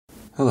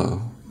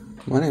Hello,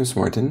 my name is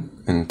Martin,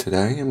 and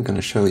today I'm going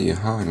to show you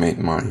how I made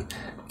my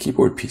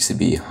keyboard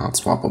PCB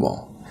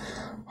hot-swappable.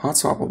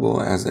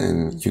 Hot-swappable as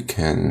in you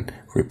can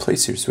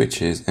replace your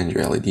switches and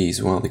your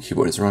LEDs while the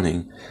keyboard is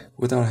running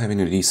without having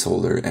to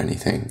desolder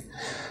anything.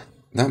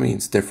 That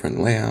means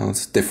different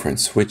layouts, different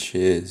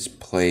switches,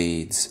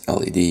 plates,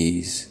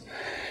 LEDs.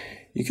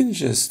 You can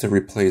just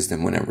replace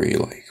them whenever you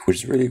like,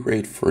 which is really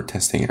great for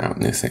testing out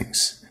new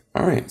things.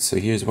 Alright, so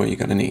here's what you're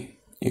going to need.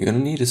 You're going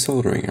to need a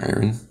soldering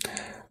iron.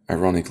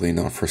 Ironically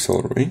not for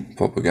soldering,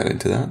 but we'll get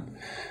into that.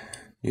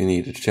 You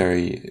need a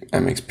Cherry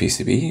MX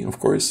PCB, of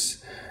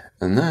course.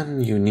 And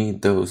then you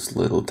need those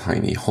little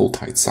tiny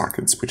Holtite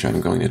sockets, which I'm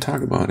going to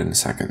talk about in a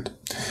second.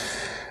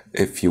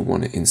 If you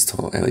want to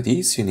install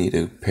LEDs, you need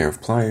a pair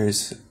of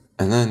pliers.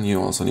 And then you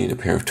also need a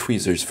pair of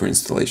tweezers for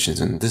installations,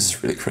 and this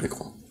is really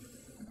critical.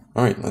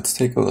 Alright, let's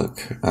take a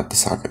look at the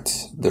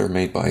sockets. They're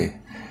made by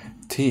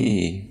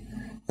TE,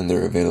 and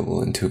they're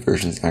available in two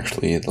versions,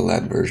 actually, the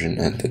lead version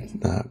and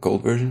the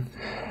gold version.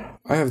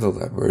 I have the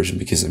lead version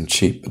because I'm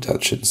cheap, but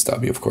that shouldn't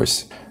stop you, of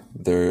course.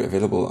 They're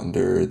available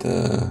under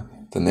the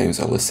names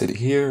I listed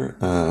here,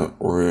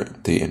 or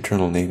the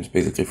internal names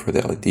basically for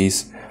the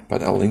LEDs,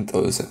 but I'll link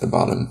those at the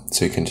bottom,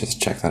 so you can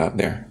just check that out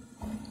there.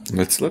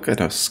 Let's look at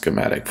a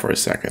schematic for a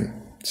second.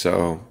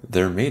 So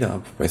they're made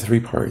up by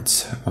three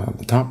parts.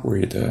 The top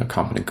where the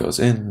component goes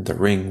in, the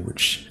ring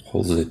which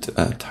holds it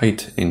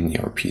tight in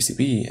your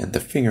PCB, and the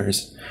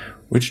fingers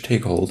which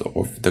take hold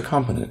of the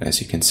component,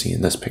 as you can see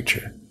in this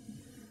picture.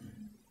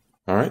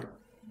 Alright,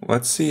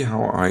 let's see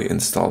how I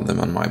installed them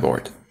on my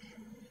board.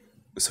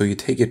 So you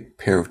take a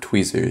pair of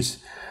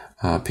tweezers,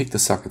 pick the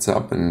sockets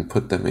up and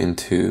put them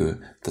into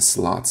the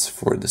slots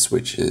for the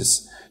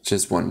switches,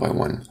 just one by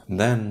one.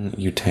 Then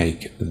you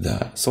take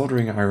the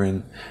soldering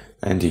iron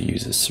and you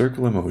use a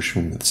circular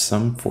motion with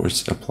some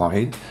force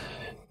applied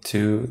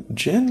to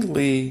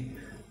gently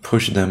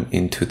push them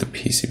into the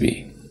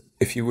PCB.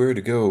 If you were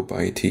to go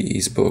by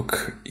TE's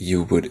book,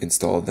 you would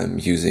install them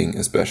using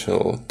a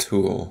special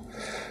tool,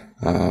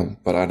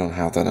 but I don't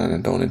have that and I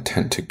don't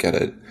intend to get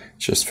it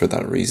just for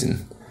that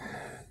reason.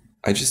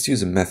 I just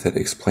use a method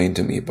explained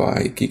to me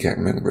by Geek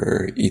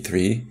member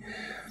E3,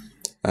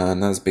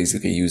 and that's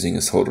basically using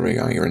a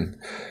soldering iron.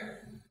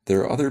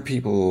 There are other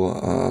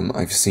people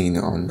I've seen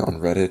on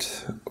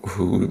Reddit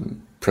who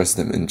press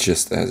them in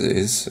just as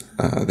is.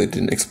 They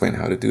didn't explain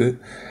how to do it,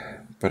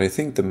 but I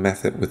think the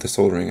method with the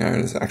soldering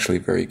iron is actually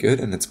very good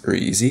and it's very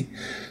easy.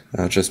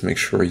 Just make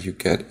sure you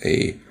get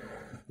a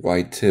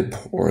wide tip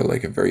or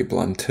like a very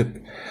blunt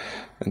tip,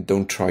 and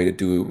don't try to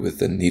do it with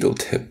the needle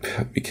tip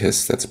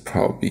because that's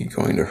probably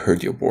going to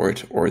hurt your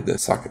board or the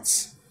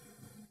sockets.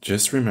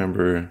 Just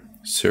remember,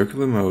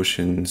 circular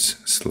motions,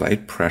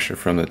 slight pressure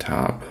from the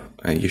top,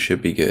 and you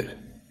should be good.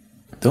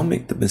 Don't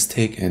make the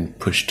mistake and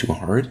push too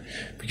hard,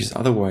 because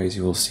otherwise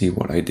you will see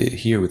what I did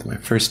here with my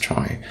first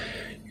try.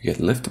 You get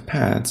lifted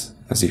pads,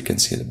 as you can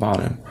see at the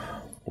bottom,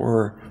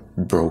 or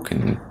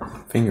broken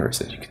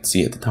fingers, as you can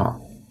see at the top.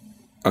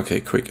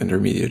 Okay, quick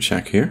intermediate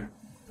check here.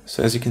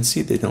 So as you can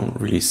see, they don't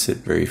really sit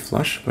very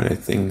flush, but I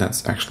think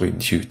that's actually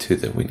due to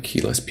the wind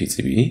keyless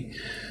PCB,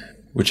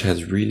 which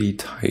has really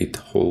tight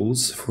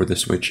holes for the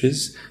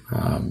switches.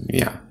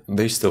 Yeah,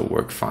 they still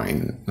work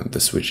fine.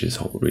 The switches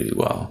hold really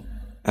well.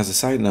 As a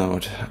side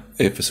note,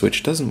 if a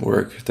switch doesn't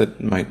work,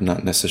 that might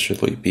not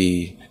necessarily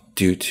be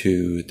due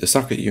to the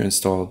socket you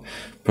installed,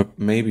 but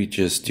maybe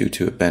just due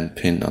to a bent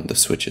pin on the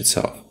switch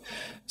itself.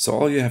 So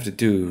all you have to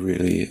do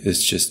really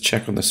is just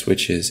check on the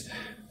switches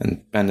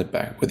and bend it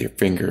back with your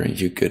finger and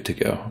you're good to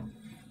go.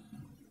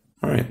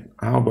 Alright,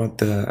 how about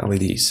the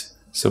LEDs?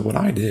 So what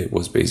I did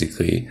was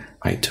basically,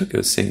 I took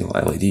a single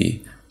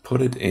LED,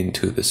 put it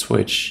into the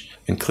switch,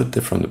 and clipped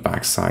it from the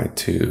back side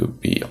to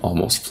be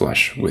almost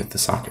flush with the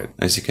socket.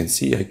 As you can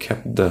see, I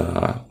kept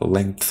the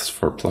lengths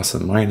for plus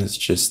and minus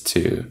just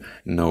to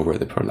know where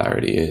the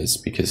polarity is,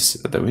 because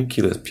the wind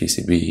keyless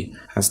PCB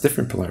has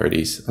different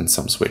polarities on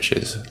some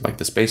switches, like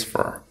the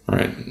spacebar.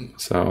 Alright,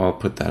 so I'll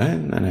put that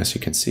in, and as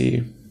you can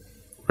see,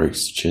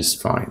 works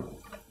just fine.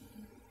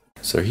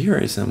 So here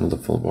I assembled the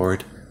full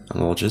board,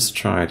 and I'll just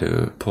try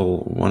to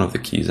pull one of the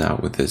keys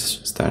out with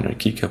this standard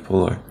keycap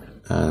puller.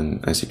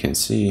 And as you can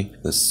see,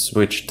 the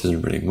switch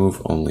doesn't really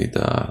move, only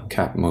the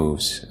cap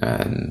moves,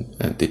 and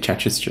it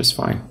detaches just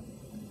fine.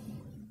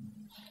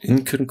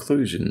 In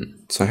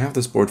conclusion, so I have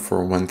this board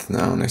for a month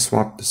now, and I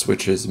swapped the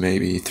switches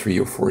maybe 3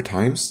 or 4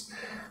 times,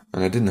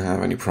 and I didn't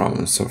have any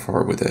problems so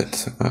far with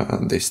it.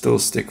 They still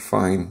stick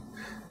fine,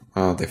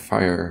 they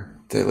fire,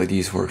 the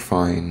LEDs work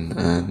fine,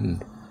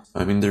 and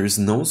I mean there is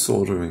no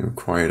soldering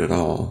required at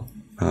all.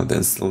 The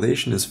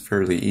installation is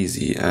fairly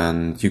easy,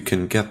 and you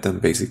can get them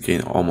basically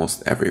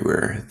almost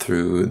everywhere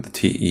through the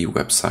TE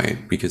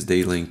website, because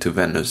they link to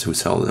vendors who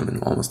sell them in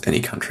almost any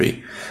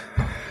country.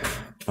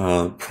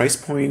 Price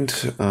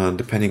point,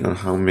 depending on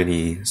how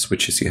many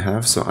switches you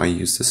have. So I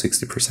use the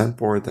 60%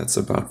 board, that's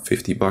about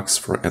 $50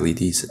 for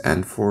LEDs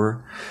and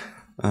for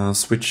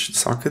switch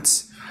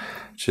sockets.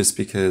 Just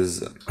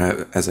because,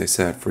 as I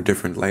said, for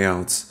different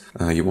layouts,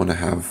 you want to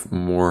have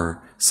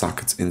more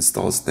sockets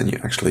installs than you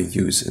actually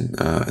use in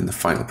the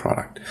final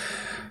product.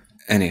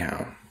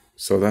 Anyhow,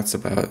 so that's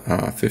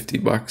about 50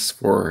 bucks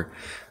for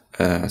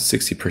a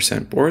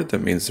 60% board.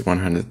 That means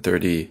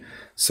 130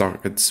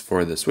 sockets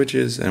for the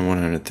switches and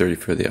 130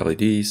 for the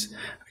LEDs.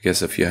 I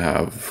guess if you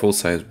have a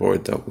full-size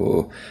board, that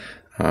will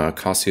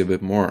cost you a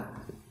bit more.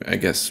 I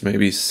guess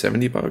maybe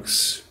 70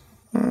 bucks,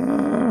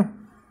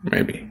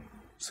 maybe.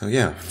 So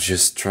yeah,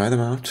 just try them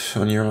out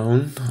on your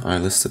own. I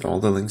listed all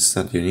the links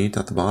that you need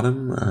at the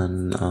bottom,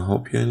 and I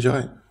hope you enjoy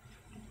it.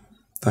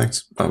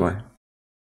 Thanks. Bye-bye.